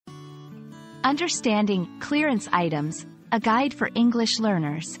Understanding clearance items, a guide for English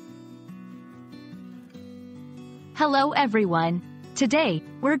learners. Hello everyone. Today,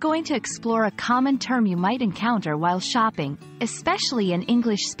 we're going to explore a common term you might encounter while shopping, especially in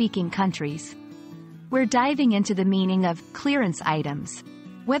English-speaking countries. We're diving into the meaning of clearance items.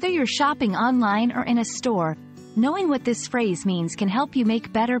 Whether you're shopping online or in a store, knowing what this phrase means can help you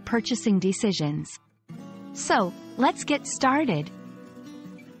make better purchasing decisions. So, let's get started.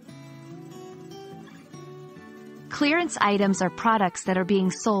 Clearance items are products that are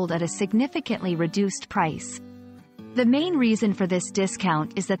being sold at a significantly reduced price. The main reason for this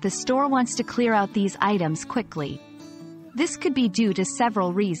discount is that the store wants to clear out these items quickly. This could be due to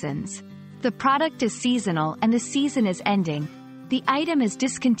several reasons. The product is seasonal and the season is ending. The item is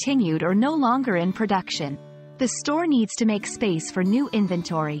discontinued or no longer in production. The store needs to make space for new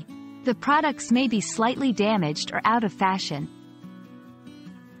inventory. The products may be slightly damaged or out of fashion.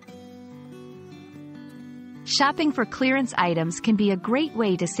 Shopping for clearance items can be a great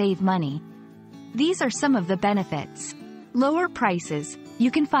way to save money. These are some of the benefits. Lower prices. You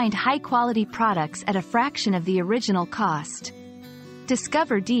can find high-quality products at a fraction of the original cost.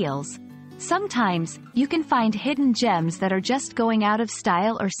 Discover deals. Sometimes, you can find hidden gems that are just going out of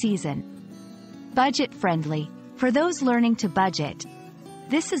style or season. Budget-friendly. For those learning to budget,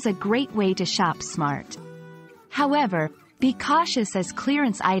 this is a great way to shop smart. However, be cautious as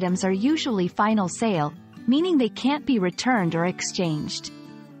clearance items are usually final sale, meaning they can't be returned or exchanged.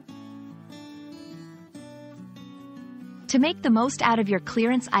 To make the most out of your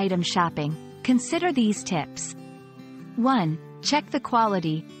clearance item shopping, consider these tips. 1. Check the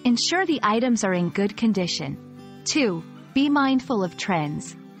quality. Ensure the items are in good condition. 2. Be mindful of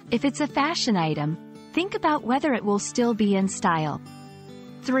trends. If it's a fashion item, think about whether it will still be in style.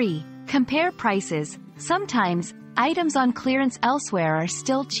 3. Compare prices. Sometimes, items on clearance elsewhere are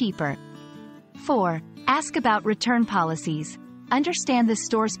still cheaper. 4. Ask about return policies. Understand the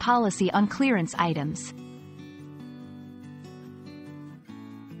store's policy on clearance items.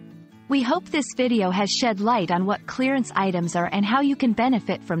 We hope this video has shed light on what clearance items are and how you can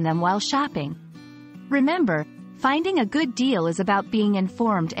benefit from them while shopping. Remember, finding a good deal is about being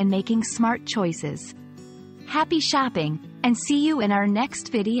informed and making smart choices. Happy shopping, and see you in our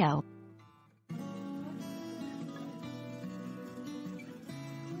next video.